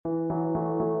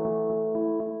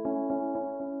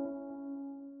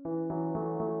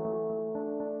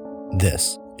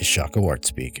This is Shaka Art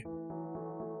Speak.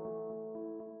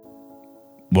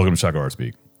 Welcome to Shaka Art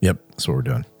Speak. Yep, that's what we're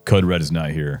doing. Code Red is not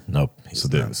here. Nope. So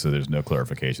there's no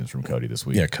clarifications from Cody this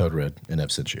week. Yeah, Code Red in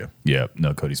absentia. Yeah,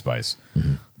 no Cody Spice.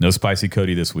 Mm-hmm. No spicy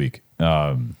Cody this week.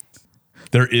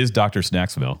 There is Dr.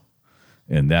 Snacksville,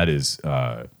 and that is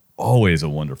always a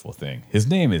wonderful thing. His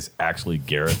name is actually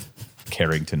Gareth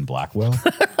Carrington Blackwell.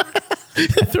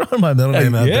 Throwing my middle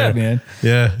name out there. Man.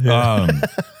 Yeah.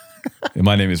 And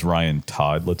my name is Ryan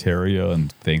Todd Laterio,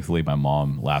 and thankfully my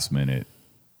mom last minute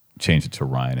changed it to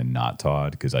Ryan and not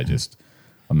Todd because I'm just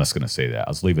going to say that.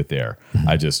 I'll just leave it there.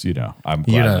 I'm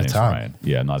glad my name's Ryan.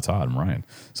 Yeah, not Todd, I'm Ryan.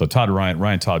 So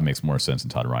Ryan Todd makes more sense than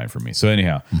Todd Ryan for me. So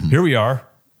anyhow, here we are.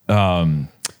 The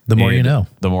more you know.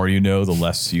 The more you know, the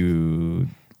less you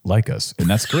like us. And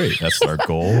that's great. That's our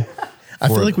goal. I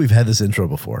feel like we've had this intro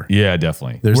before. Yeah,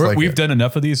 definitely. We've done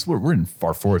enough of these. We're in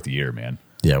our fourth year, man.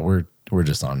 Yeah, we're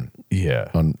just on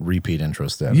repeat intro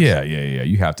status. Yeah.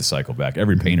 You have to cycle back.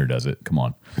 Every painter does it. Come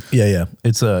on. Yeah.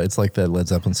 It's like that Led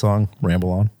Zeppelin song, Ramble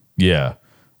On. Yeah.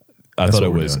 I thought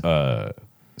it was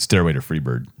Stairway to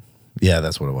Freebird. Yeah,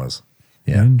 that's what it was.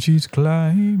 Yeah. And she's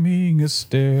climbing a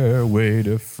stairway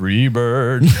to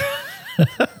Freebird.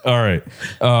 All right.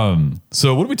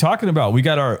 So what are we talking about? We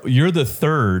got you're the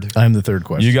third. I'm the third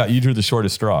question. You drew the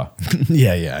shortest straw.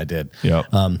 Yeah, I did. Yeah.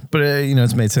 But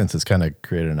it's made sense. It's kind of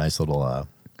created a nice little,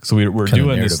 so we're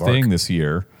doing this thing this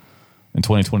year in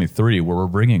 2023 where we're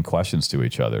bringing questions to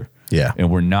each other. Yeah.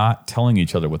 And we're not telling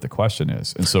each other what the question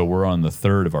is. And so we're on the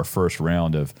third of our first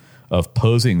round of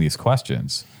posing these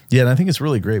questions. Yeah, and I think it's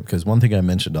really great because one thing I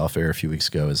mentioned off air a few weeks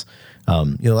ago is,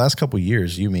 the last couple of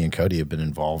years, me, and Cody have been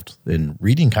involved in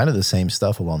reading kind of the same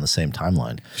stuff along the same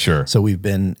timeline. Sure. So we've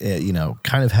been,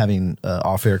 kind of having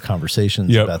off air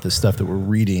conversations about this stuff that we're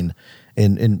reading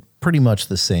in pretty much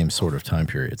the same sort of time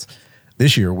periods.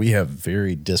 This year, we have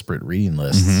very disparate reading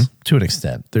lists to an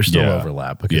extent. There's still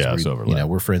overlap because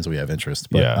we're friends, we have interest.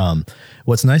 But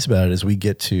what's nice about it is we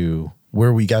get to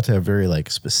where we got to have very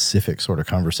specific sort of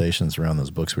conversations around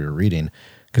those books we were reading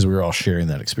because we were all sharing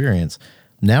that experience.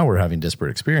 Now we're having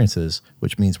disparate experiences,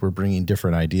 which means we're bringing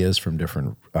different ideas from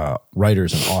different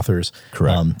writers and authors,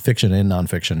 correct, fiction and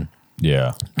nonfiction,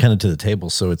 kind of to the table.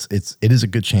 So it is a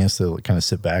good chance to kind of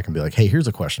sit back and be like, hey, here's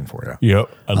a question for you. Yep,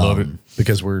 I love it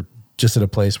because we're just at a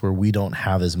place where we don't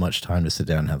have as much time to sit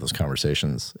down and have those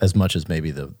conversations as much as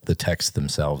maybe the texts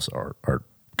themselves are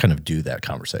kind of do that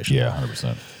conversation. Yeah,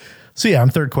 100%. So I'm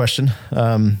third question.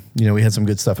 We had some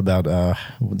good stuff about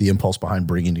the impulse behind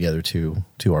bringing together two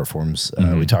art forms.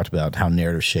 We talked about how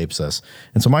narrative shapes us.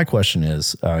 And so my question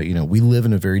is, we live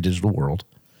in a very digital world.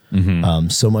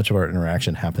 So much of our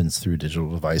interaction happens through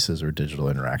digital devices or digital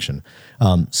interaction.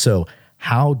 So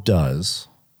how does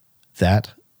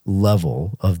that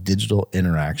level of digital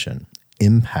interaction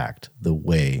impact the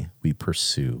way we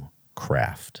pursue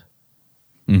craft?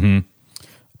 Say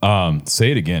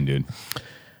it again, dude.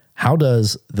 How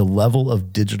does the level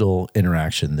of digital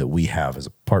interaction that we have as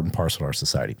a part and parcel of our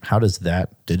society, how does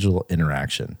that digital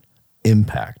interaction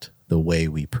impact the way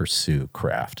we pursue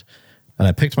craft? And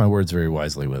I picked my words very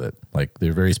wisely with it.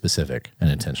 They're very specific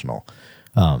and intentional.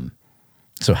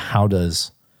 So how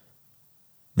does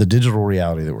the digital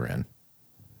reality that we're in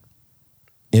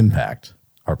impact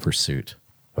our pursuit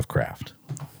of craft?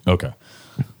 Okay.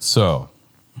 So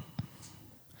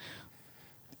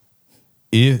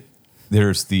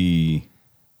there's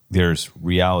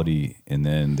reality and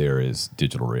then there is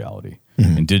digital reality.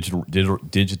 And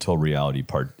digital reality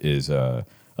part is a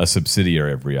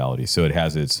subsidiary of reality. So it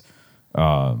has its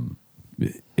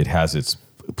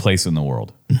place in the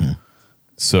world.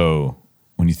 So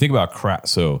when you think about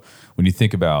craft,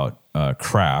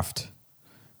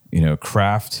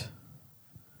 craft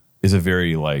is a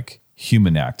very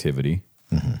human activity.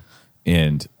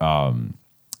 And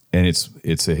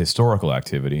it's a historical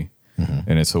activity,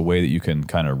 and it's a way that you can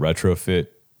kind of retrofit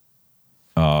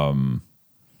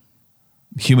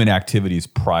human activities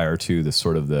prior to the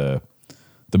sort of the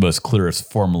most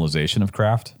clearest formalization of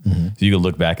craft. So you can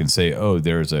look back and say, oh,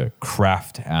 there's a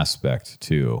craft aspect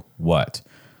to what.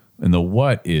 And the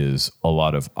what is a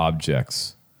lot of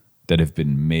objects that have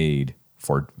been made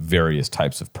for various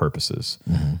types of purposes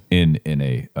in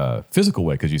a physical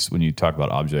way. Because when you talk about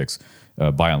objects,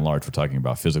 by and large, we're talking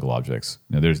about physical objects.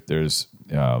 There's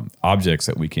objects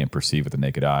that we can't perceive with the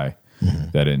naked eye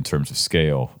that, in terms of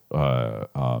scale,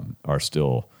 are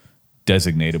still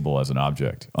designatable as an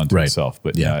object unto itself,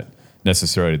 but not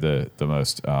necessarily the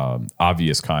most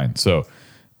obvious kind. So,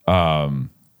 how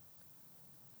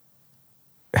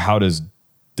does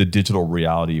the digital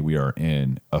reality we are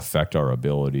in affect our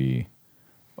ability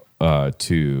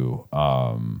to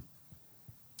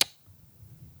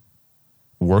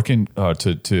working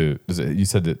you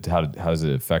said that how does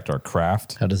it affect our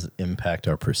craft? How does it impact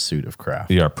our pursuit of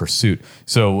craft? Yeah, pursuit.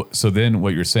 So then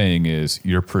what you're saying is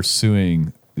you're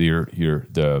pursuing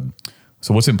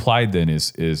so what's implied then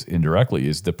is indirectly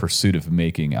is the pursuit of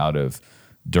making out of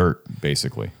dirt,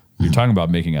 basically. Mm-hmm. You're talking about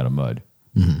making out of mud.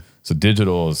 Mm-hmm. So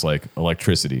digital is like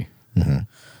electricity. Mm-hmm.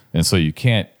 And so you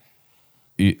can't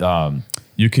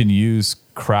you can use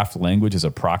craft language as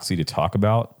a proxy to talk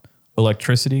about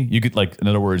electricity. You could in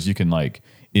other words, you can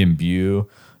imbue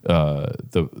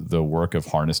the work of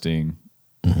harnessing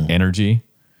energy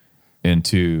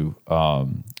into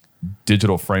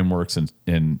digital frameworks and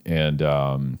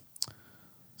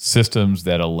systems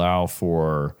that allow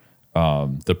for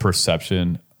the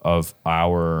perception of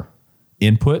our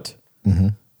input. Mm-hmm.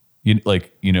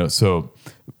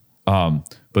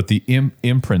 But the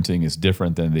imprinting is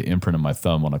different than the imprint of my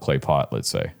thumb on a clay pot, let's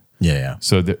say. Yeah.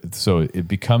 So it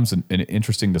becomes an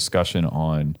interesting discussion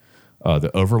on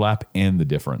the overlap and the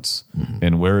difference. Mm-hmm.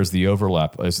 And where is the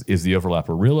overlap? Is the overlap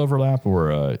a real overlap or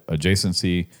a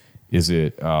adjacency? Is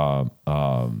it an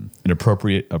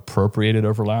appropriated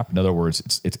overlap? In other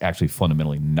words, it's actually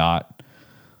fundamentally not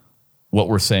what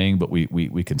we're saying, but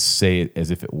we can say it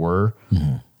as if it were.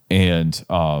 Mm-hmm.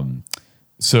 And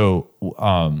so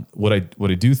what I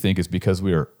do think is because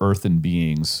we are earthen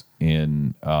beings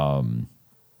in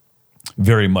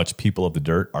very much people of the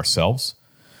dirt ourselves,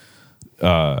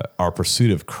 our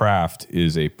pursuit of craft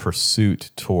is a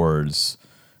pursuit towards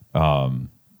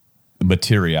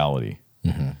materiality.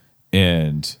 Mm-hmm.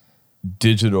 And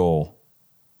digital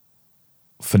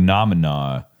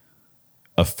phenomena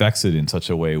affects it in such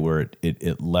a way where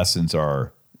it lessens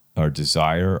our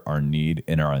desire, our need,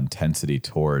 and our intensity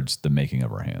towards the making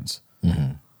of our hands.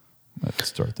 Mm-hmm. Let's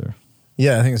start there.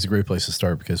 Yeah, I think it's a great place to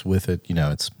start because with it,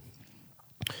 it's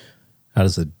how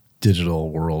does the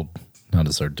digital world, how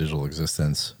does our digital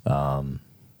existence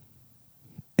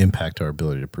impact our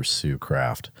ability to pursue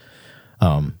craft?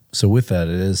 So with that,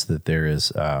 it is that there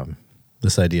is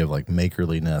this idea of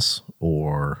makerliness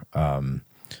or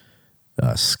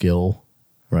skill,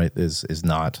 right? Is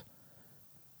not.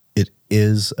 It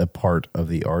is a part of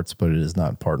the arts, but it is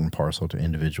not part and parcel to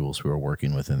individuals who are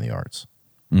working within the arts,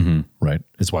 mm-hmm. right?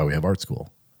 It's why we have art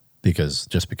school, because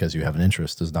just because you have an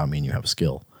interest does not mean you have a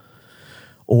skill,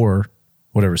 or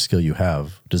whatever skill you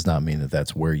have does not mean that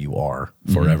that's where you are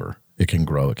forever. Mm-hmm. It can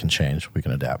grow, it can change, we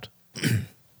can adapt.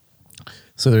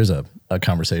 So there's a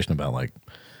conversation about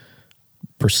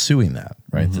pursuing that,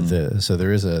 right? Mm-hmm. So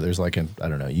there's I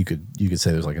don't know, you could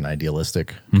say there's an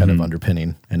idealistic kind of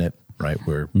underpinning in it, right?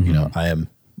 Where, I am,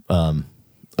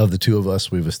 of the two of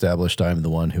us, we've established I'm the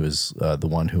one who is the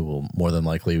one who will more than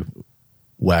likely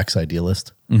wax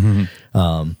idealist.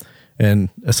 Mm-hmm. And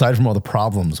aside from all the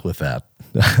problems with that,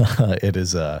 it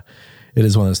is one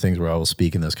of those things where I will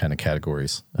speak in those kind of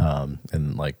categories,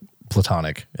 and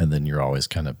platonic, and then you're always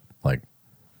kind of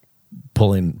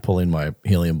pulling my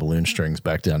helium balloon strings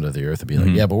back down to the earth and being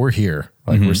mm-hmm. yeah, but we're here.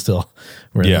 We're in this, so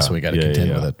we got to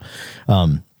contend with it.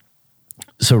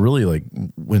 So really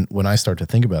when I start to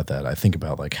think about that, I think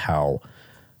about how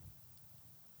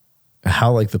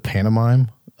the pantomime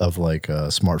of a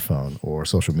smartphone or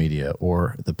social media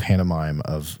or the pantomime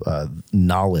of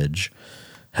knowledge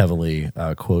heavily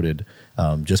quoted,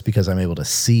 just because I'm able to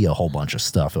see a whole bunch of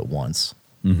stuff at once,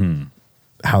 mm-hmm.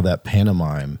 how that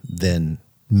pantomime then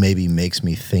maybe makes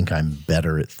me think I'm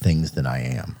better at things than I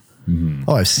am. Mm-hmm.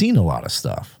 Oh, I've seen a lot of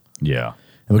stuff. Yeah.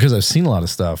 And because I've seen a lot of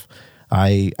stuff,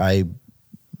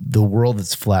 the world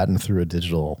that's flattened through a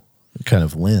digital kind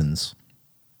of lens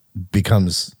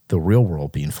becomes the real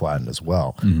world being flattened as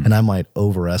well. Mm-hmm. And I might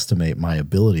overestimate my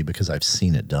ability because I've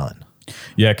seen it done.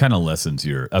 Yeah, it kind of lessens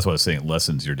that's what I was saying, it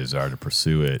lessens your desire to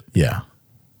pursue it. Yeah.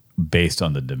 Based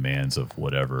on the demands of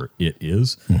whatever it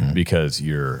is, mm-hmm. because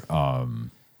you're,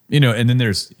 and then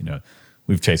there's,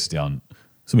 we've chased it down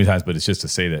so many times, but it's just to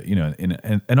say that,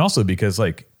 and also because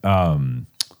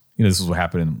this is what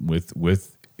happened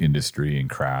with industry and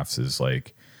crafts is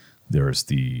there's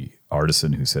the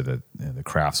artisan who said that the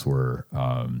crafts were,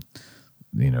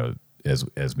 as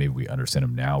maybe we understand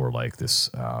them now, were this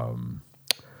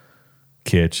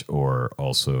kitsch or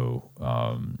also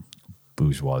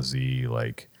bourgeoisie,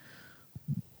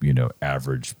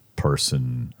 average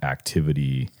person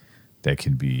activity that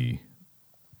can be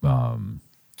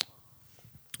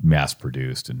mass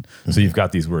produced. And mm-hmm. so you've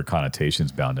got these weird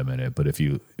connotations bound up in it. But if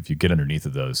you get underneath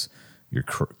of those, your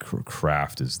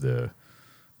craft is the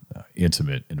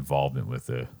intimate involvement with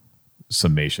the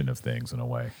summation of things in a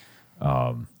way,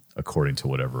 according to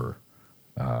whatever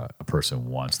a person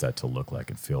wants that to look like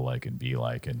and feel like and be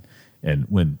like. And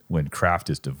when craft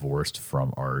is divorced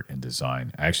from art and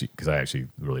design, I actually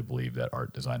really believe that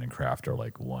art, design, and craft are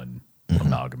like one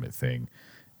amalgamate thing.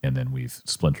 And then we've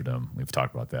splintered them. We've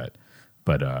talked about that.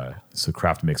 But so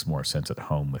craft makes more sense at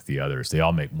home with the others. They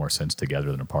all make more sense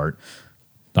together than apart.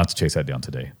 Not to chase that down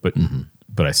today,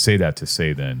 but I say that to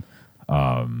say then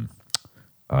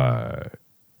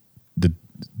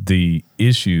the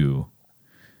issue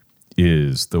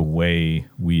is the way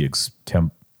we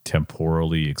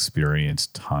temporally experience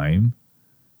time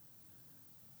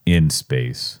in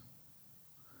space,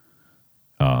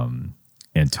 and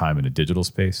time in a digital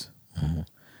space,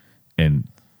 and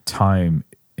time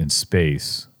and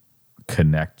space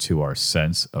connect to our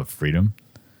sense of freedom,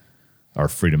 our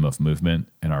freedom of movement,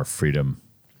 and our freedom.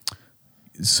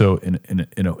 So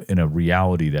in a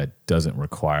reality that doesn't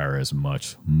require as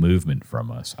much movement from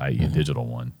us, i.e. a digital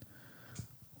one,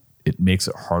 it makes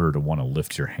it harder to want to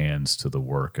lift your hands to the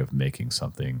work of making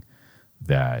something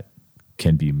that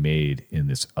can be made in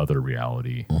this other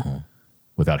reality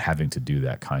without having to do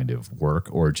that kind of work,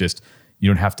 or just you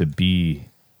don't have to be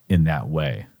in that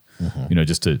way. You know,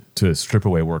 just to strip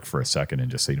away work for a second and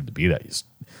just say to be that.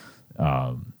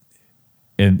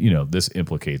 And, you know, this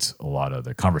implicates a lot of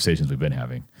the conversations we've been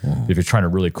having. If you're trying to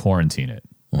really quarantine it,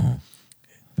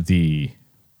 the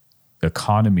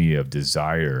economy of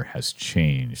desire has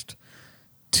changed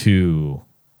to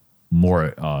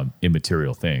more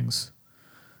immaterial things,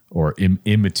 or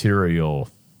immaterial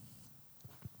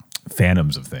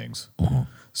phantoms of things.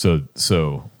 So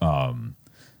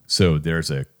there's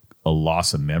a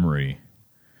loss of memory,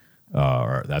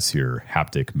 or that's your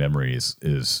haptic memory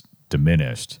is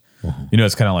diminished. You know,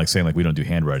 it's kind of like saying like we don't do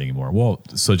handwriting anymore. Well,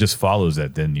 so it just follows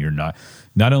that then you're not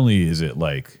only is it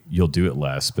like you'll do it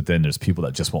less, but then there's people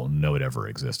that just won't know it ever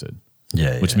existed.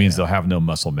 Which means they'll have no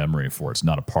muscle memory for it. It's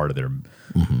not a part of their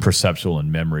perceptual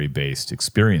and memory based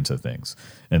experience of things.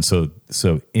 And so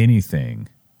anything,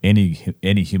 any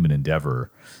human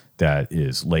endeavor that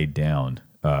is laid down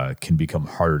can become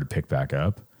harder to pick back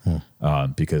up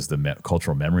because the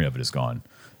cultural memory of it is gone.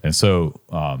 And so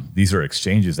these are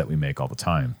exchanges that we make all the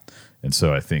time. And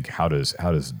so I think how does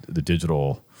the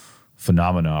digital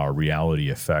phenomena or reality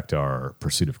affect our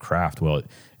pursuit of craft? Well,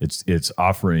 it's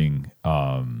offering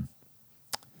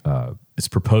it's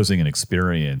proposing an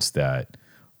experience that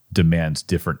demands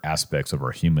different aspects of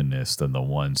our humanness than the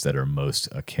ones that are most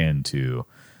akin to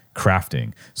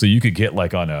crafting. So you could get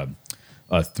like on a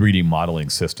 3D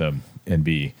modeling system and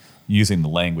be using the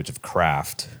language of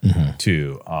craft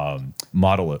to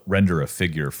render a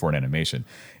figure for an animation.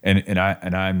 And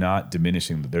I'm not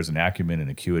diminishing that there's an acumen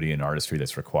and acuity and artistry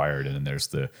that's required, and then there's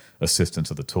the assistance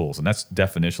of the tools. And that's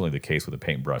definitionally the case with a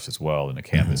paintbrush as well and a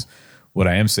canvas. What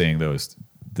I am saying though is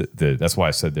that's why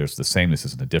I said there's the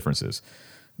samenesses and the differences.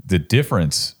 The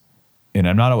difference, and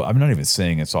I'm not even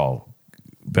saying it's all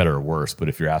better or worse, but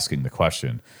if you're asking the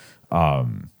question,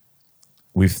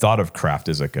 we've thought of craft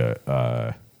as like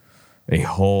a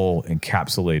whole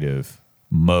encapsulative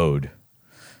mode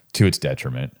to its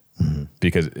detriment,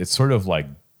 because it's sort of like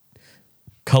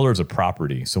color is a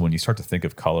property. So when you start to think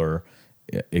of color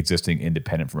existing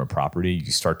independent from a property,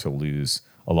 you start to lose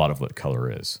a lot of what color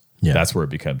is. That's where it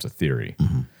becomes a theory.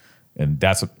 And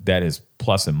that is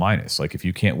plus and minus. Like if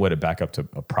you can't wet it back up to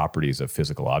properties of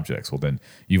physical objects, well then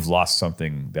you've lost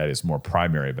something that is more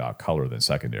primary about color than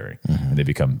secondary, and they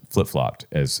become flip-flopped.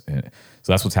 So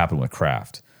that's what's happened with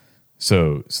craft.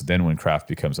 So then when craft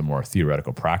becomes a more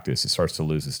theoretical practice, it starts to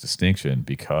lose its distinction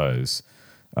because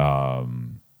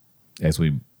as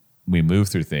we move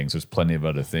through things, there's plenty of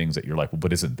other things that you're like, well,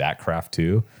 but isn't that craft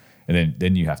too? And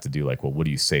then you have to do like, well, what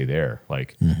do you say there?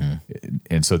 Like,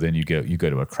 and so then you go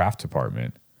to a craft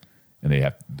department,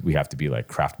 and we have to be like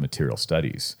craft material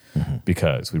studies,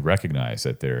 because we recognize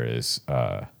that there is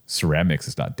ceramics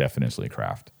is not definitionally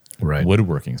craft, right?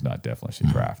 Woodworking is not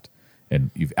definitionally craft,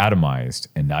 and you've atomized,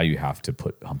 and now you have to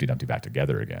put Humpty Dumpty back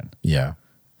together again. Yeah,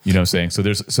 you know what I'm saying?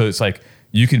 So it's like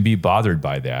you can be bothered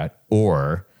by that,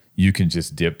 or you can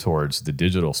just dip towards the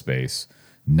digital space.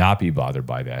 Not be bothered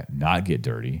by that, not get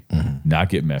dirty, not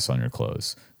get mess on your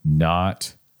clothes,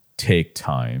 not take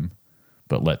time,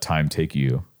 but let time take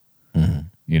you.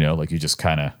 You know, like you just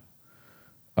kind of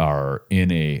are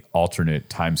in a alternate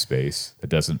time space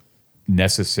that doesn't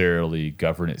necessarily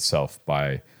govern itself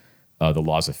by the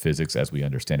laws of physics as we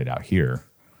understand it out here.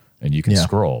 And you can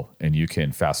scroll, and you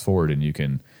can fast forward, and you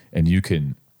can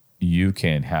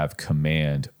have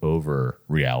command over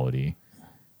reality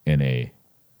in a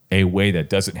way that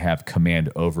doesn't have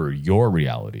command over your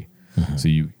reality.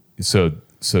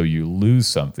 So you lose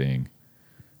something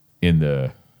in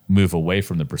the move away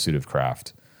from the pursuit of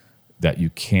craft that you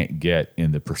can't get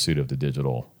in the pursuit of the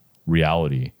digital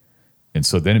reality. And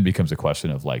so then it becomes a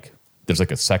question of like, there's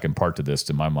like a second part to this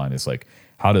in my mind. It's like,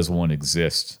 how does one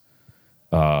exist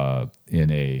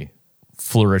in a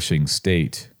flourishing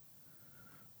state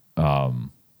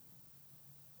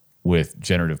with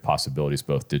generative possibilities,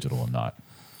 both digital and not,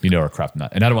 or craft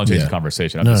not. And I don't want to change the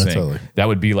conversation. I'm just saying totally. That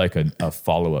would be like a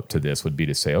follow-up to this would be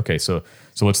to say, okay, so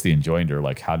what's the enjoinder?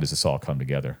 Like, how does this all come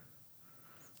together?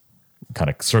 Kind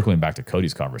of circling back to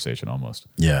Cody's conversation almost.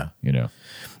 Yeah.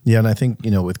 Yeah. And I think,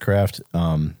 with craft,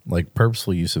 like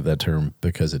purposeful use of that term,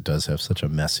 because it does have such a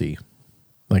messy,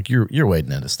 like you're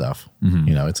wading into stuff,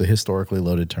 it's a historically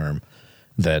loaded term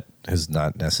that has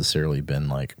not necessarily been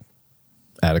like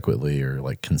adequately or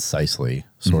like concisely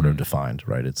sort of defined,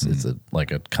 right? It's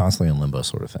like a constantly in limbo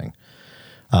sort of thing.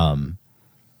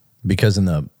 Because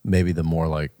in maybe the more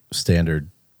like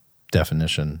standard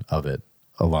definition of it,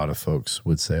 a lot of folks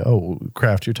would say, oh,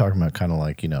 craft, you're talking about kind of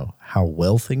like, how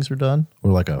well things are done,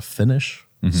 or like a finish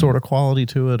sort of quality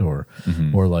to it, or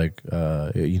like,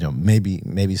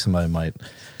 maybe somebody might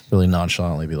really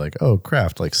nonchalantly be like, oh,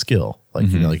 craft, like skill, like,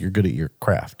 like you're good at your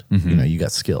craft, you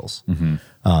got skills.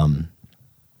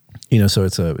 So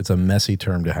it's a messy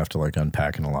term to have to like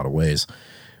unpack in a lot of ways.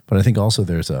 But I think also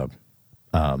there's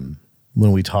when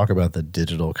we talk about the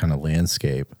digital kind of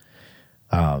landscape,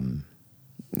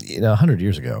 100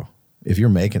 years ago, if you're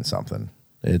making something,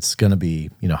 it's going to be,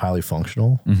 highly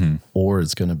functional, or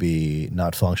it's going to be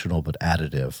not functional, but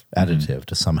additive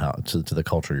to somehow to the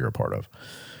culture you're a part of.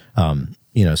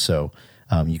 So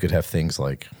you could have things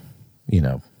like,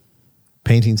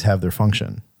 paintings have their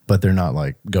function, but they're not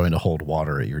like going to hold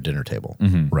water at your dinner table.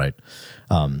 Right.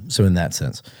 So in that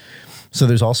sense, so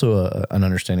there's also an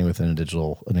understanding within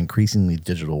an increasingly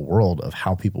digital world of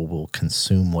how people will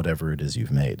consume whatever it is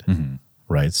you've made.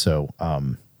 Right. So,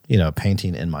 a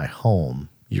painting in my home,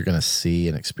 you're going to see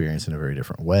and experience in a very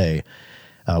different way,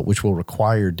 which will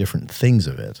require different things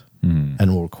of it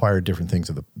and will require different things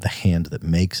of the hand that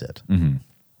makes it.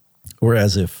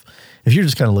 Whereas if you're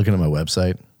just kind of looking at my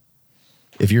website,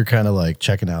 if you're kind of like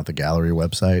checking out the gallery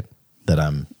website that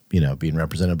I'm, being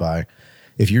represented by,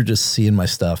 if you're just seeing my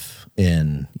stuff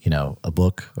in, a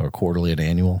book or quarterly and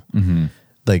annual,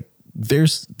 like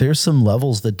there's some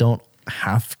levels that don't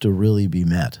have to really be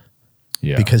met,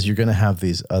 because you're going to have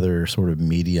these other sort of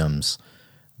mediums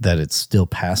that it's still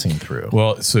passing through.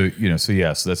 Well, so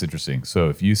that's interesting. So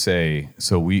if you say,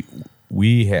 so we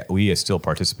still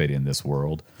participate in this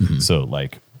world.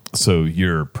 So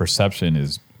your perception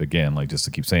is, again, like just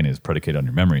to keep saying it, is predicated on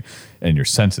your memory and your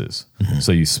senses.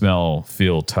 So you smell,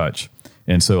 feel, touch.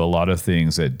 And so a lot of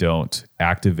things that don't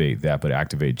activate that, but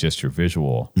activate just your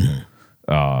visual,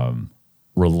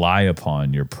 rely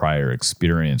upon your prior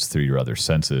experience through your other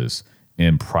senses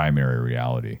in primary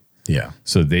reality. Yeah.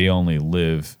 So they only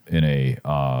live in a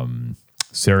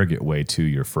surrogate way to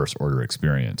your first order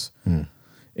experience. And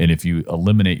if you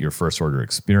eliminate your first order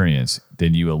experience,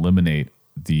 then you eliminate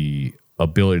the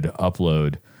ability to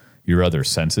upload your other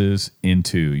senses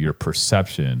into your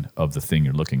perception of the thing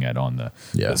you're looking at on the.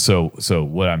 Yeah. So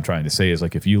what I'm trying to say is,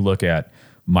 like, if you look at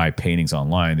my paintings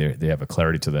online, they have a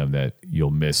clarity to them that you'll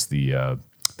miss the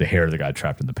hair that got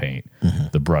trapped in the paint,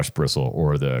 the brush bristle,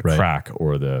 or the crack,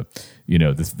 or the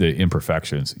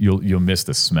imperfections. You'll miss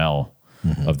the smell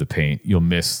of the paint. You'll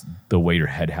miss the way your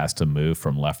head has to move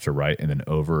from left to right and then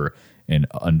over and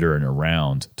under and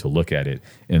around to look at it.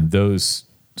 And those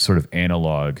sort of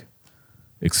analog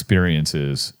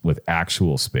experiences with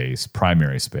actual space,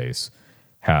 primary space,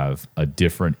 have a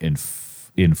different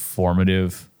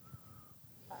informative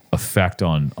effect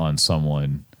on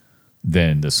someone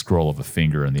than the scroll of a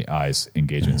finger and the eyes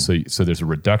engagement. So there's a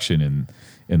reduction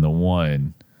in the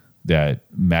one that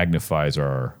magnifies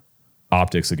our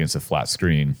optics against a flat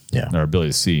screen, and our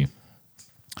ability to see.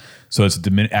 So it's so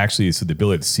the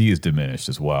ability to see is diminished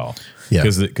as well,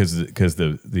 because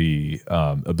the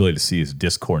ability to see is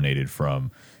discoordinated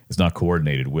from, it's not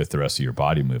coordinated with the rest of your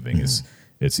body moving.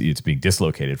 It's being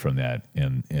dislocated from that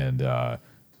and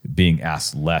being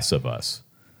asked less of us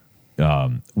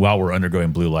while we're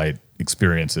undergoing blue light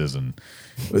experiences. And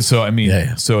so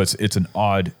so it's an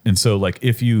odd, and so like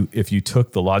if you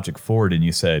took the logic forward and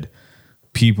you said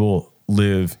people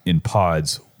live in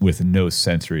pods with no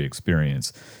sensory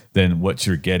experience, then what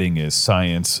you're getting is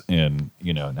science. And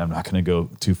I'm not going to go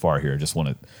too far here. I just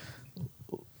want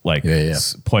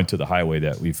to point to the highway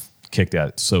that we've kicked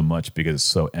at so much because it's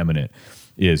so eminent.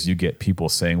 Is you get people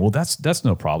saying, well, that's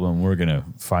no problem. We're going to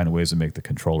find ways to make the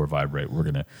controller vibrate. We're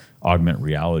going to augment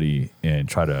reality and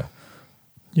try to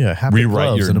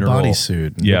rewrite your neural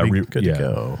bodysuit. Good to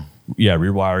go. Yeah,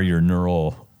 rewire your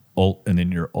neural and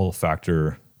then your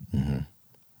olfactor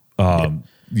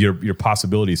your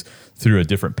possibilities through a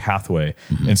different pathway.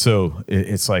 And so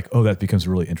it's like, oh, that becomes a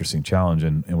really interesting challenge,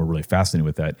 and we're really fascinated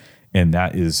with that. And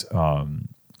that is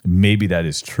maybe that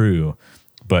is true,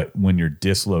 but when you're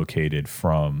dislocated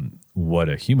from what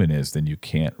a human is, then you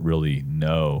can't really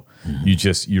know.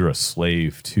 You're a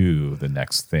slave to the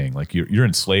next thing. Like you're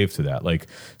enslaved to that. Like,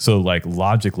 so like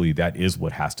logically that is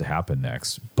what has to happen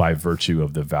next by virtue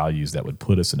of the values that would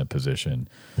put us in a position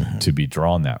to be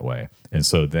drawn that way. And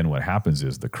so then what happens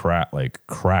is the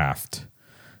craft,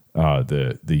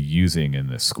 the using and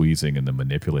the squeezing and the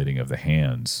manipulating of the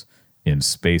hands in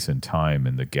space and time,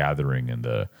 and the gathering and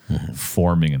the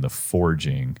forming and the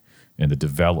forging and the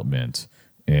development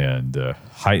and the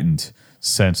heightened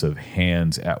sense of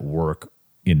hands at work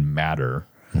in matter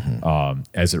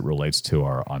as it relates to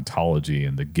our ontology,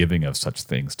 and the giving of such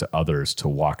things to others to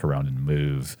walk around and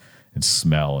move and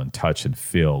smell and touch and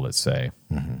feel, let's say,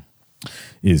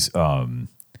 is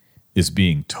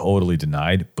being totally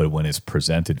denied, but when it's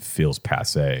presented feels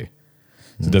passé.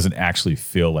 So it doesn't actually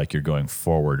feel like you're going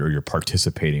forward or you're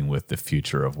participating with the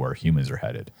future of where humans are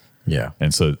headed. Yeah.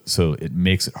 And so it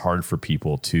makes it hard for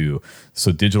people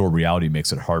so digital reality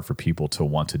makes it hard for people to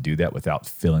want to do that without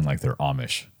feeling like they're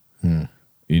Amish. And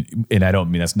I don't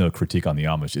mean, that's no critique on the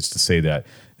Amish. It's to say that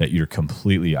you're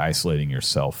completely isolating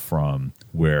yourself from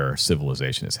where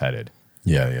civilization is headed.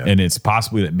 Yeah, yeah. And it's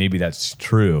possibly that maybe that's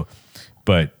true,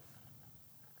 but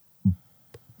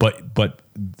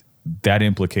that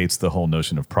implicates the whole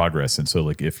notion of progress. And so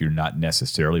like if you're not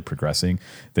necessarily progressing,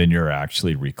 then you're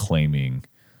actually reclaiming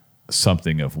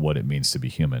something of what it means to be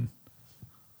human.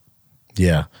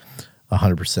 Yeah,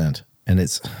 100%. And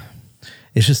it's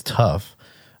just tough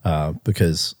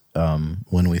because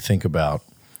when we think about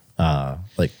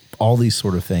like all these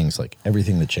sort of things, like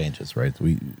everything that changes, right?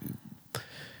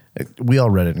 We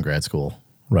all read it in grad school,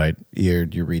 right? You're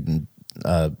reading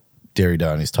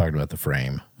Derrida, and he's talking about the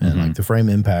frame, and like the frame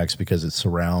impacts because it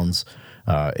surrounds,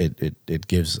 it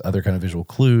gives other kind of visual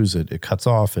clues, it cuts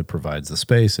off, it provides the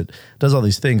space, it does all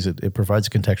these things, it provides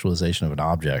contextualization of an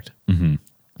object.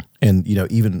 And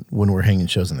even when we're hanging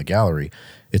shows in the gallery,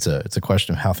 it's a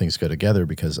question of how things go together,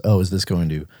 because is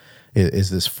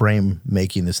this frame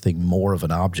making this thing more of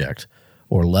an object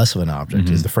or less of an object?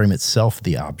 Is the frame itself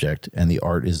the object, and the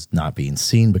art is not being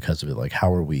seen because of it? Like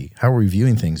how are we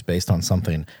viewing things based on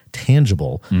something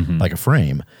tangible like a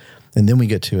frame? And then we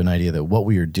get to an idea that what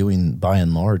we are doing by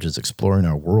and large is exploring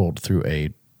our world through a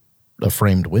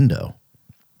framed window.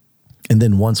 And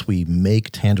then once we make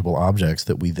tangible objects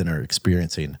that we then are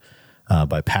experiencing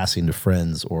by passing to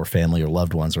friends or family or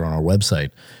loved ones or on our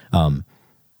website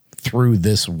through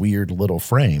this weird little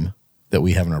frame that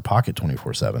we have in our pocket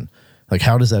 24/7, like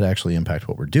how does that actually impact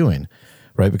what we're doing,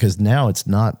 right? Because now it's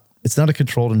not a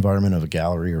controlled environment of a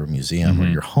gallery or a museum or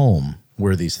your home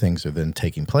where these things are then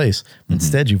taking place.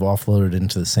 Instead, you've offloaded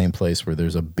into the same place where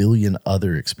there's a billion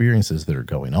other experiences that are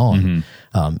going on.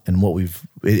 And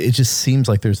it just seems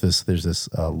like there's this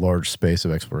large space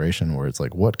of exploration where it's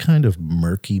like, what kind of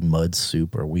murky mud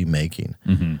soup are we making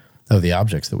of the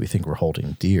objects that we think we're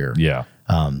holding dear? Yeah.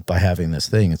 By having this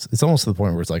thing, it's almost to the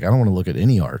point where it's like, I don't want to look at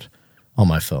any art on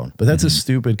my phone. But that's a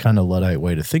stupid kind of Luddite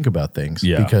way to think about things,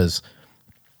 because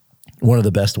one of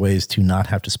the best ways to not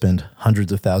have to spend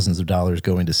hundreds of thousands of dollars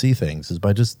going to see things is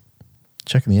by just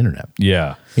checking the internet.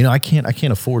 Yeah. I can't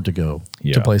afford to go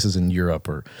to places in Europe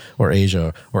or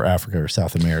Asia or Africa or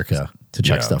South America to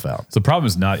check stuff out. So the problem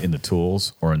is not in the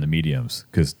tools or in the mediums,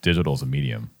 because digital is a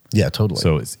medium. Yeah, totally.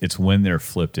 So it's when they're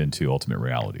flipped into ultimate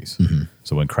realities.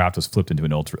 So when craft is flipped into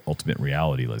an ultimate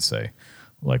reality, let's say,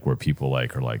 like where people are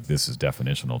like, this is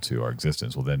definitional to our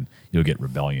existence, well, then you'll get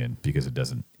rebellion because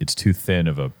it's too thin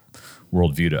of a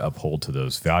worldview to uphold to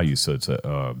those values. So it's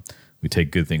we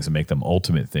take good things and make them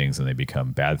ultimate things, and they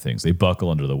become bad things. They buckle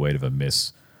under the weight of a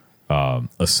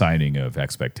assigning of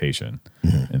expectation.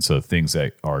 And so things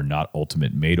that are not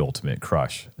ultimate made ultimate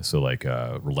crush. So like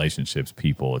relationships,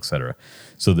 people, etc.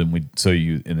 So then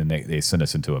they send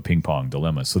us into a ping pong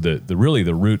dilemma. So the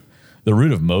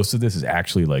root of most of this is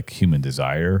actually like human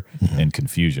desire and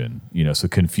confusion. So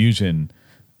confusion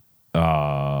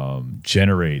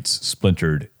generates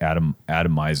splintered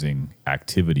atomizing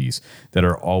activities that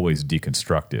are always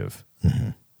deconstructive.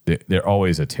 They're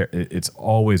always it's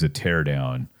always a tear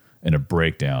down and a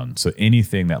breakdown. So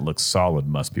anything that looks solid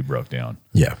must be broke down.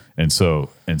 Yeah. And so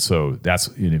that's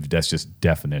just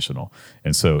definitional.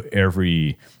 And so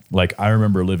I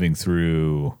remember living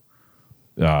through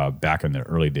back in the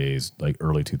early days, like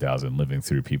early 2000, living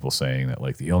through people saying that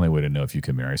like the only way to know if you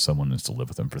can marry someone is to live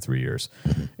with them for 3 years.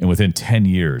 And within 10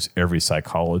 years, every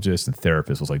psychologist and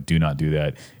therapist was like, do not do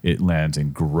that. It lands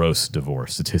in gross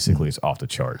divorce. Statistically, it's off the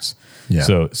charts. Yeah.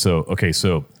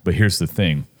 But here's the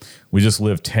thing. We just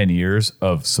lived 10 years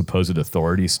of supposed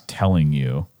authorities telling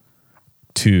you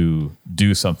to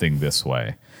do something this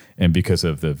way. And because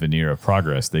of the veneer of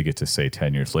progress, they get to say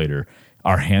 10 years later,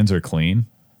 our hands are clean.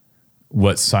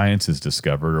 What science has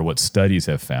discovered or what studies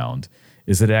have found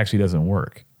is that it actually doesn't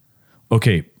work.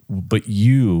 Okay, but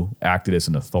you acted as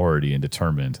an authority and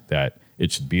determined that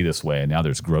it should be this way, and now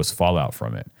there's gross fallout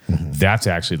from it. That's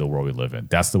actually the world we live in.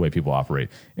 That's the way people operate.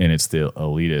 And it's the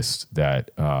elitists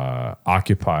that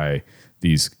occupy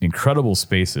these incredible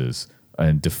spaces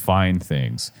and define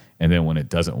things. And then when it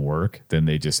doesn't work, then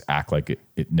they just act like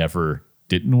it never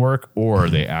didn't work, or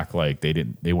they act like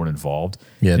they weren't involved.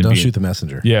 Yeah, don't shoot the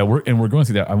messenger. Yeah, we're going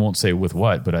through that. I won't say with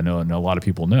what, but I know a lot of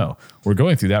people know. We're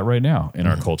going through that right now in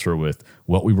our culture with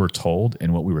what we were told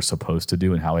and what we were supposed to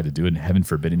do and how we had to do it, and heaven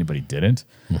forbid anybody didn't.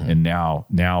 And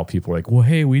now people are like, well,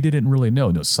 hey, we didn't really know.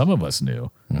 No, some of us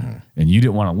knew. And you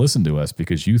didn't want to listen to us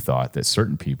because you thought that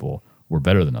certain people were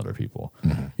better than other people.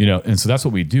 And so that's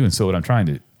what we do. And so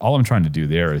all I'm trying to do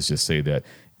there is just say that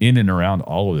in and around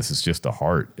all of this is just the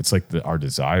heart. It's like our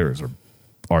desires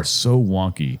are so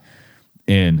wonky.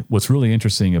 And what's really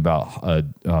interesting about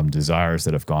desires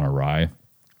that have gone awry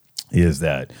is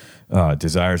that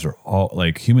desires are all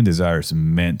like human desires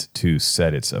meant to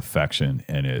set its affection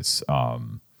and its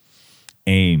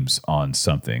aims on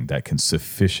something that can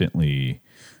sufficiently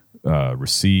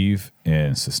receive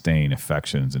and sustain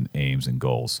affections and aims and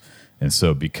goals. And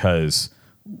so because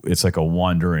it's like a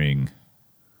wandering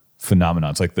phenomenon,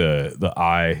 it's like the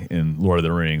eye in Lord of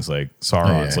the Rings, like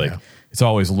Sauron. It's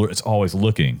always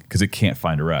looking because it can't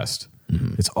find a rest.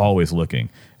 It's always looking.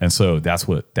 And so that's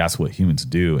what humans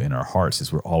do in our hearts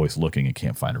is we're always looking and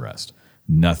can't find a rest.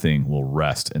 Nothing will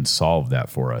rest and solve that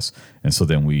for us. And so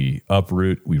then we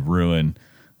uproot, we ruin,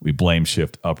 we blame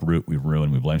shift, uproot, we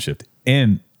ruin, we blame shift.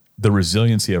 And the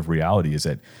resiliency of reality is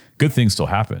that good things still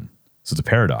happen. So it's a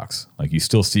paradox. Like you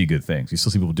still see good things. You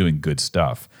still see people doing good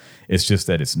stuff. It's just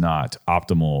that it's not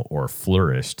optimal or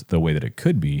flourished the way that it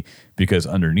could be, because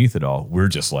underneath it all, we're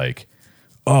just like,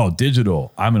 oh,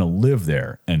 digital, I'm going to live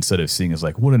there. Instead of seeing as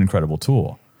like, what an incredible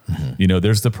tool.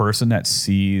 There's the person that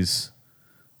sees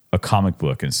a comic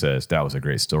book and says, that was a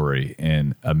great story.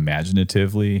 And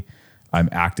imaginatively, I'm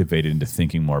activated into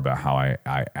thinking more about how I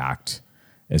act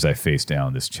as I face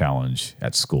down this challenge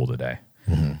at school today.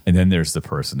 And then there's the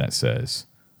person that says,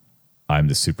 I'm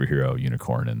the superhero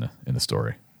unicorn in the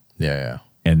story. Yeah.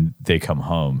 And they come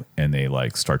home and they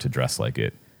like start to dress like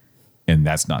it. And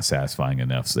that's not satisfying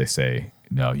enough. So they say,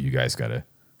 no, you guys got to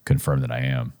confirm that I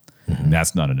am. And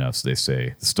that's not enough. So they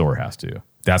say the store has to.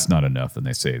 That's not enough. And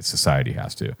they say society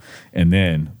has to. And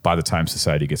then by the time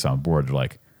society gets on board, they're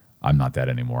like, I'm not that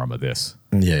anymore. I'm a this.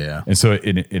 Yeah. And so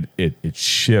it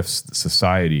shifts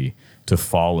society to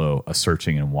follow a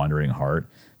searching and wandering heart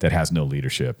that has no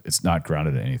leadership. It's not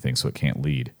grounded in anything, so it can't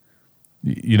lead.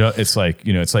 It's like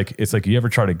you ever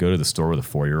try to go to the store with a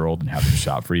 4-year-old and have them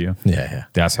shop for you? Yeah.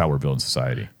 That's how we're building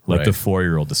society. Let the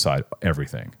 4-year-old decide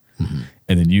everything.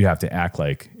 And then you have to act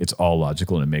like it's all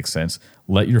logical and it makes sense.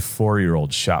 Let your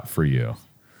 4-year-old shop for you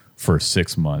for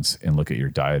 6 months and look at your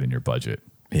diet and your budget.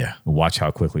 Yeah. Watch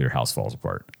how quickly your house falls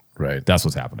apart. Right. That's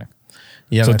what's happening.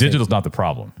 Yeah. So digital's not the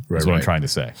problem. That's what I'm trying to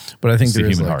say. But I think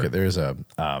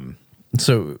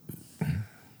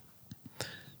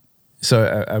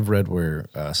So I've read where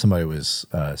somebody was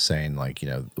saying like,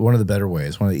 one of the better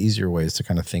ways, one of the easier ways to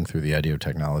kind of think through the idea of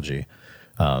technology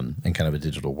in kind of a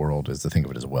digital world is to think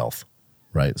of it as wealth,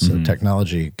 right? So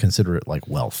technology, consider it like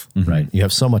wealth, right? You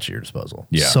have so much at your disposal,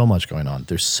 so much going on.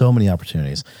 There's so many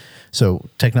opportunities. So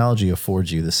technology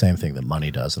affords you the same thing that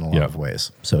money does in a lot of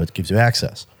ways. So it gives you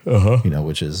access,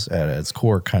 which is at its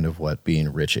core kind of what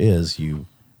being rich is. You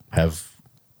have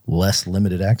less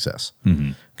limited access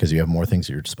because you have more things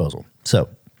at your disposal. So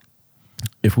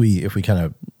if we kind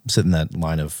of sit in that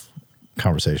line of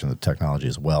conversation that technology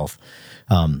is wealth,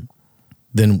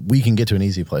 then we can get to an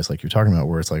easy place like you're talking about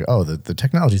where it's like, oh, the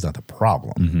technology is not the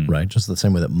problem, right? Just the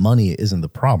same way that money isn't the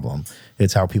problem.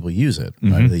 It's how people use it.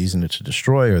 Right? Are they using it to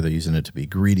destroy? Or are they using it to be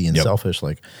greedy and selfish?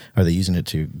 Like, are they using it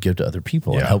to give to other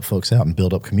people and help folks out and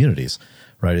build up communities?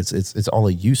 Right? It's all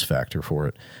a use factor for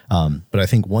it. But I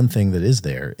think one thing that is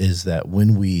there is that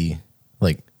when we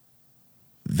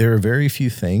there are very few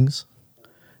things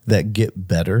that get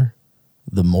better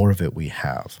the more of it we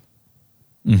have.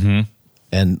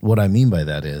 And what I mean by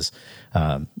that is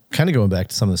kind of going back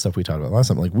to some of the stuff we talked about last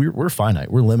time, like we're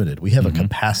finite, we're limited. We have a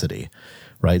capacity,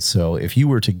 right? So if you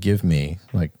were to give me,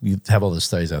 like you have all those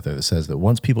studies out there that says that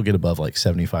once people get above like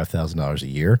 $75,000 a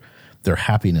year, their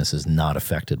happiness is not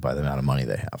affected by the amount of money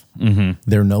they have.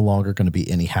 They're no longer going to be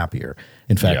any happier.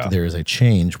 In fact, there is a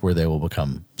change where they will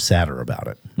become sadder about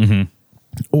it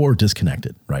or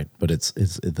disconnected, right? But it's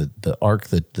the arc,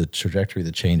 the trajectory,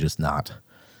 the change is not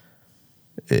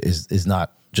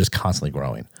just constantly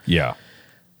growing. Yeah.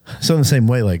 So in the same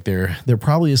way, like there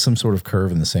probably is some sort of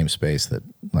curve in the same space that,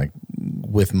 like,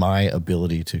 with my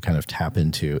ability to kind of tap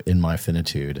into in my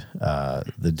finitude,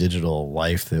 the digital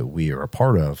life that we are a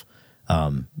part of,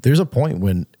 there's a point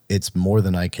when it's more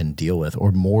than I can deal with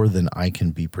or more than I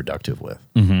can be productive with.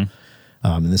 In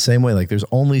the same way, like there's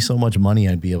only so much money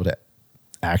I'd be able to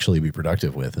actually be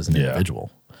productive with as an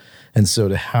individual. And so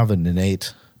to have an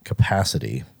innate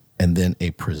capacity and then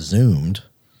a presumed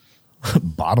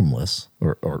bottomless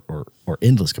or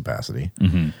endless capacity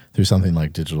through something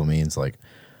like digital means, like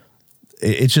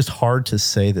it's just hard to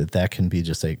say that can be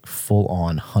just a full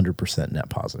on 100% net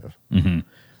positive.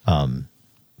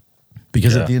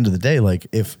 Because at the end of the day, like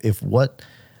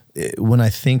when I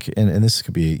think, and this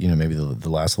could be, maybe the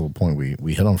last little point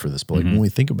we hit on for this, but like when we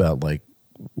think about like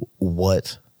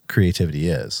what creativity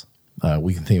is,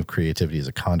 we can think of creativity as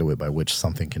a conduit by which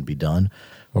something can be done,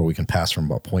 or we can pass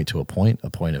from a point to a point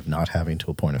of not having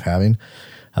to a point of having,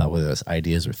 whether that's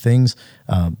ideas or things.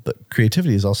 But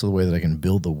creativity is also the way that I can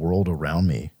build the world around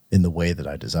me in the way that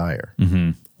I desire.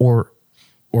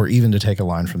 Or even to take a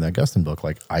line from that Guston book,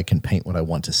 like I can paint what I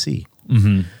want to see.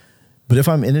 But if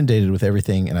I'm inundated with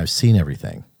everything and I've seen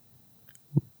everything,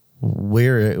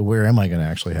 where am I going to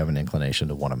actually have an inclination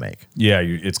to want to make? Yeah,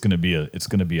 it's going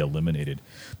to be eliminated.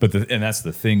 But and that's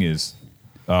the thing is,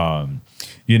 one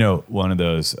of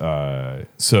those.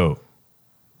 So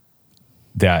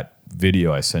that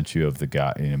video I sent you of the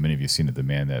guy, many of you have seen it, the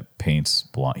man that paints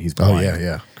blind. He's blind. Oh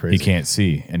yeah, crazy. He can't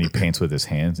see, and he paints with his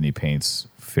hands, and he paints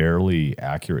fairly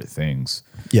accurate things.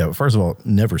 Yeah, but first of all,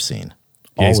 never seen.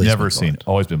 He's never seen,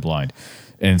 always been blind.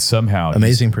 And somehow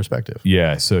amazing perspective.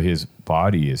 Yeah, so his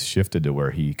body is shifted to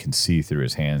where he can see through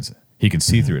his hands. He can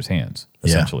see through his hands,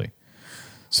 essentially.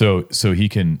 So he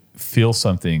can feel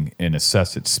something and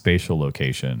assess its spatial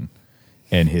location,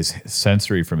 and his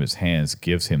sensory from his hands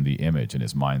gives him the image in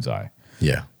his mind's eye.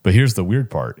 Yeah. But here's the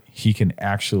weird part. He can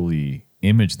actually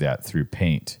image that through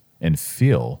paint and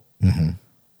feel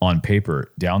on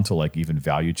paper down to like even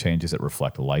value changes that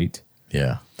reflect light.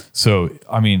 Yeah. So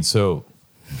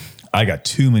I got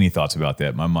too many thoughts about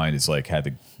that. My mind is like had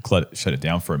to shut it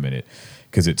down for a minute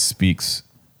because it speaks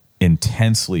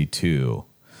intensely to,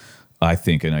 I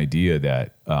think, an idea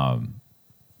that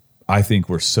I think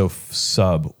we're so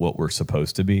sub what we're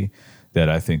supposed to be that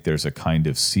I think there's a kind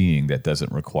of seeing that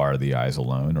doesn't require the eyes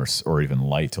alone or even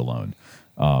light alone,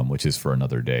 which is for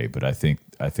another day. But I think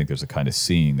there's a kind of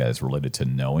seeing that is related to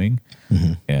knowing,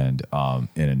 and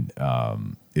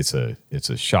it's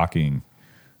a shocking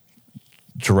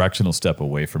directional step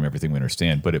away from everything we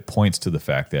understand, but it points to the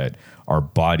fact that our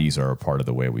bodies are a part of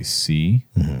the way we see.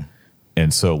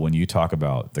 And so when you talk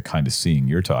about the kind of seeing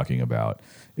you're talking about,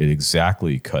 it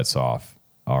exactly cuts off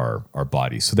our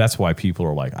bodies. So that's why people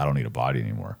are like, I don't need a body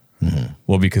anymore.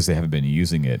 Well, because they haven't been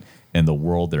using it, and the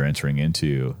world they're entering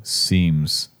into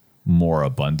seems more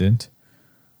abundant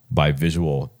by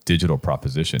visual digital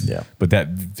proposition. Yeah. But that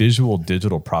visual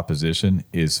digital proposition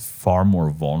is far more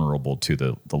vulnerable to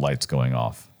the lights going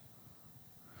off.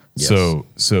 Yes.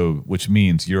 So which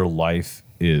means your life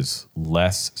is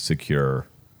less secure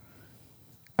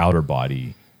outer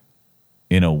body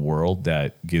in a world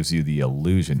that gives you the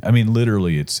illusion. I mean,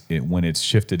 literally when it's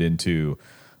shifted into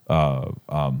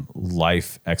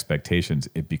life expectations,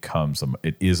 it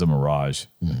is a mirage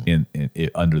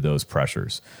under those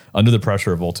pressures. Under the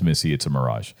pressure of ultimacy, it's a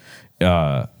mirage.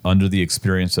 Under the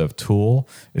experience of Tool,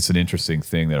 it's an interesting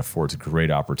thing that affords a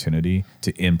great opportunity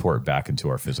to import back into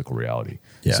our physical reality.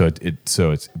 Yeah.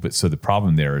 So the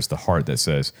problem there is the heart that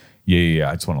says, yeah,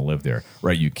 I just want to live there.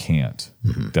 Right? You can't.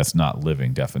 That's not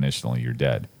living definitionally. You're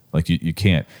dead. Like you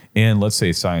can't. And let's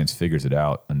say science figures it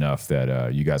out enough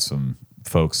that you got some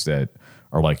folks that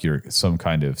are like some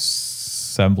kind of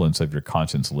semblance of your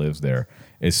conscience lives there.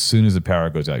 As soon as the power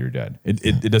goes out, you're dead.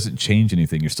 It doesn't change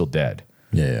anything. You're still dead.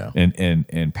 Yeah.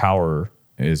 And power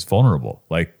is vulnerable.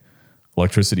 Like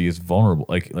electricity is vulnerable.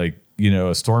 Like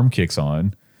a storm kicks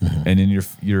on, and then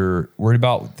you're worried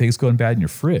about things going bad in your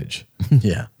fridge.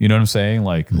 Yeah. You know what I'm saying?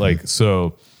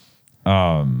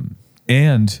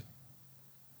 And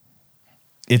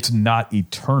it's not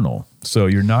eternal. So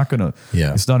you're not going to,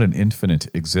 Yeah. It's not an infinite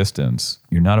existence.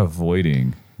 You're not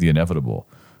avoiding the inevitable.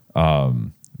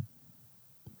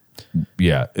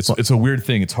 Yeah, it's a weird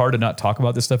thing. It's hard to not talk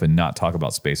about this stuff and not talk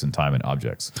about space and time and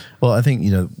objects. Well, I think,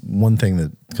 one thing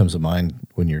that comes to mind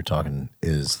when you're talking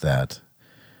is that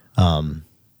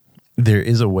there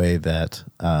is a way that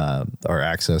our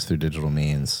access through digital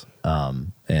means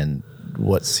and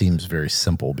what seems very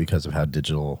simple because of how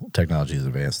digital technology is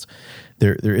advanced,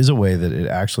 there is a way that it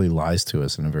actually lies to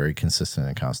us in a very consistent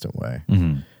and constant way.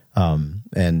 And,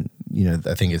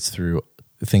 I think it's through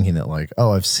thinking that like,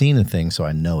 oh, I've seen a thing, so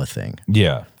I know a thing.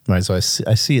 Yeah. Right. So I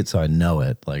see it, so I know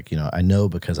it. Like, I know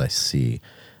because I see.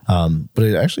 But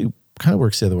it actually kind of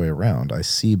works the other way around. I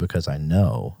see because I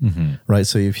know. Right.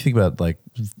 So if you think about like,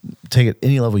 take it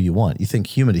any level you want, you think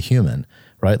human to human,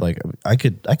 right? Like I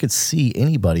could see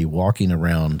anybody walking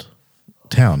around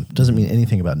town. Doesn't mean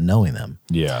anything about knowing them.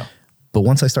 Yeah. But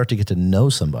once I start to get to know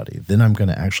somebody, then I'm going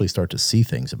to actually start to see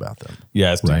things about them.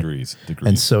 Yeah. It's right? degrees.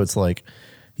 And so it's like,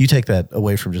 you take that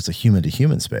away from just a human to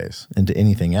human space into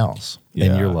anything else. Yeah.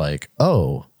 And you're like,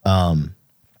 oh,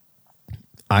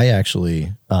 I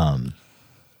actually,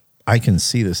 I can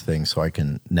see this thing, so I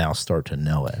can now start to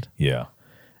know it. Yeah.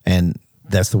 And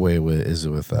that's the way it is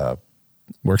with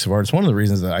works of art. It's one of the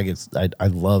reasons that I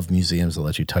love museums that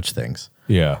let you touch things.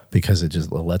 Yeah. Because it just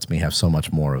lets me have so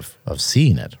much more of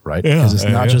seeing it, right? Yeah. Because it's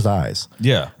not just eyes.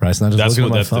 Yeah. Right? It's not just looking at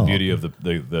my That's phone. the beauty of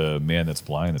the man that's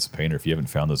blind, that's a painter. If you haven't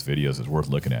found those videos, it's worth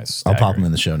looking at. I'll pop them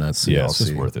in the show notes. So Yeah, y'all it's just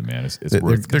see. worth it, man. It's They're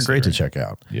worth great to considering. check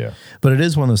out. Yeah. But it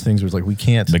is one of those things where it's like we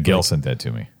can't. Miguel like, sent that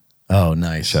to me. Oh,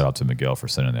 nice. Shout out to Miguel for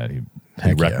sending that. He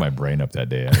Heck wrecked yeah. my brain up that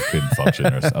day. I couldn't function.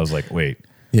 I was like, wait.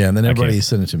 Yeah, and then everybody can't-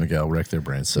 sent it to Miguel, wrecked their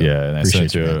brains. So Yeah, and I sent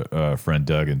it appreciate you, man. to a friend,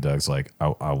 Doug, and Doug's like,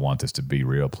 I want this to be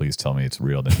real. Please tell me it's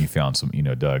real. Then he found some,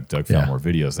 Doug found Yeah. more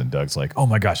videos, and Doug's like, oh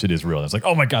my gosh, it is real. And it's like,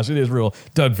 oh my gosh, it is real.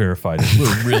 Doug verified it.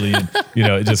 We're really in.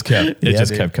 It just kept dude.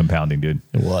 kept compounding, dude.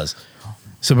 It was.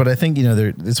 So, but I think,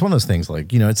 it's one of those things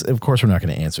like, it's, of course, we're not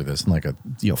going to answer this in like a,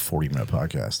 40-minute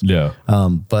podcast. Yeah.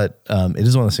 But it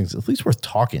is one of those things, at least worth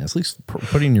talking, at least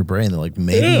putting in your brain that like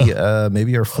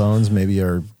maybe our phones, maybe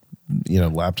our,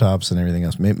 laptops and everything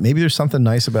else. Maybe there's something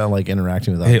nice about like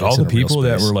interacting with objects Hey, all the in a real people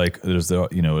that space. were like, there's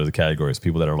the categories,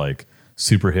 people that are like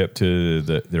super hip to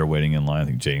they're waiting in line. I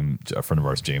think James, a friend of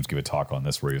ours, James, gave a talk on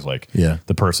this where he's like, Yeah.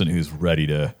 the person who's ready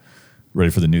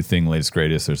for the new thing, latest,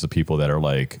 greatest. There's the people that are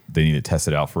like, they need to test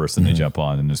it out first and they jump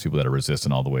on. And there's people that are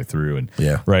resistant all the way through. And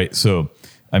Yeah. right. So,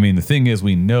 I mean, the thing is,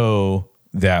 we know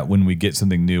that when we get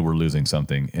something new, we're losing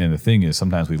something. And the thing is,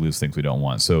 sometimes we lose things we don't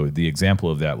want. So the example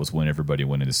of that was when everybody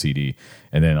went into CD,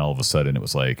 and then all of a sudden it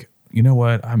was like, you know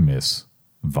what? I miss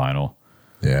vinyl.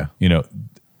 Yeah.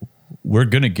 We're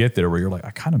going to get there where you're like,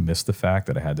 I kind of miss the fact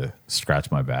that I had to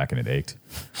scratch my back and it ached.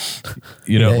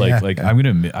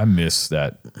 I miss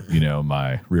that,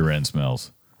 my rear end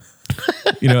smells,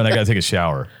 and I got to take a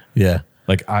shower. Yeah.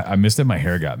 Like I miss that my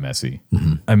hair got messy.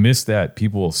 I miss that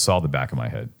people saw the back of my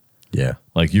head. Yeah.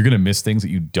 Like you're going to miss things that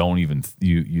you don't even,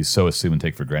 you so assume and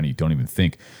take for granted. You don't even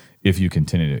think if you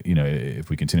continue to, if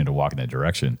we continue to walk in that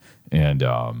direction. And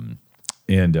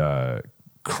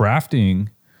crafting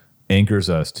anchors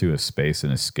us to a space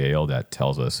and a scale that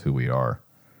tells us who we are.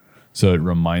 So it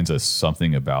reminds us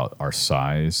something about our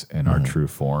size and our true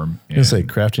form. I was gonna say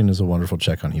crafting is a wonderful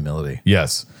check on humility.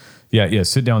 Yes. Yeah.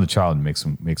 Sit down with a child and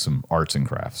make some arts and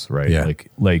crafts, right? Yeah.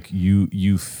 Like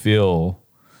you feel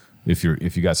if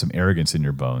you got some arrogance in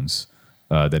your bones,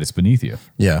 that it's beneath you.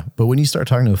 Yeah. But when you start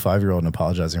talking to a 5-year-old and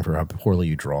apologizing for how poorly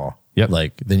you draw, Yep.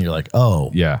 like then you're like,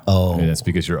 oh. Yeah. Oh. And it's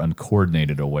because you're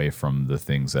uncoordinated away from the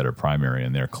things that are primary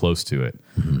and they're close to it.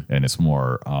 And it's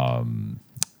more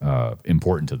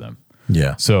important to them.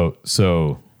 Yeah. So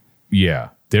yeah.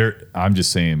 I'm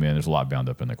just saying, man, there's a lot bound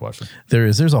up in the question.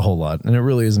 There's a whole lot. And it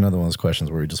really is another one of those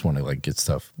questions where we just want to like get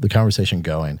the conversation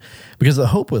going. Because the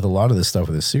hope with a lot of this stuff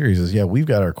with this series is, we've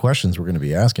got our questions we're going to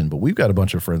be asking, but we've got a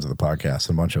bunch of friends of the podcast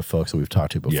and a bunch of folks that we've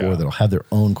talked to before that'll have their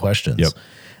own questions. Yep.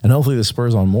 And hopefully this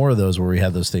spurs on more of those where we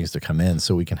have those things to come in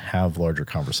so we can have larger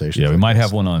conversations. Yeah, we like might this.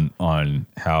 have one on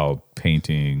how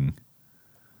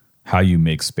you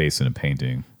make space in a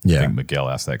painting. Yeah. I think Miguel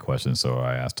asked that question, so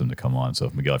I asked him to come on. So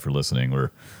if Miguel, if you're listening, we're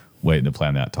waiting to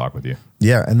plan that talk with you.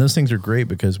 Yeah, and those things are great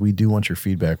because we do want your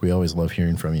feedback. We always love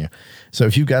hearing from you. So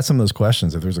if you've got some of those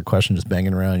questions, if there's a question just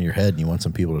banging around in your head and you want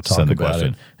some people to talk Send the about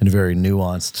question. it in a very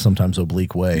nuanced, sometimes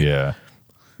oblique way, Yeah.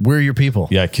 we're your people.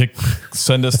 Yeah,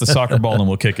 send us the soccer ball and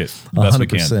we'll kick it the best we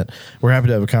can. 100%. We're happy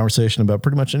to have a conversation about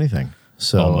pretty much anything.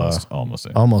 So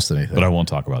almost anything. But I won't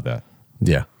talk about that.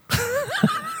 Yeah.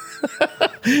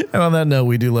 And on that note,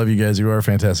 we do love you guys. You are a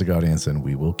fantastic audience, and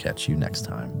we will catch you next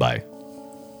time. Bye.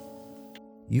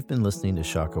 You've been listening to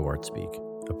Shockoe Art Speak,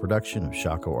 a production of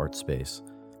Shockoe Art Space.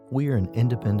 We are an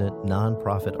independent,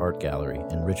 non-profit art gallery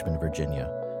in Richmond, Virginia.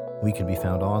 We can be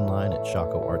found online at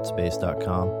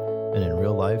shockoeartspace.com and in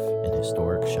real life in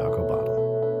historic Shockoe Bottom.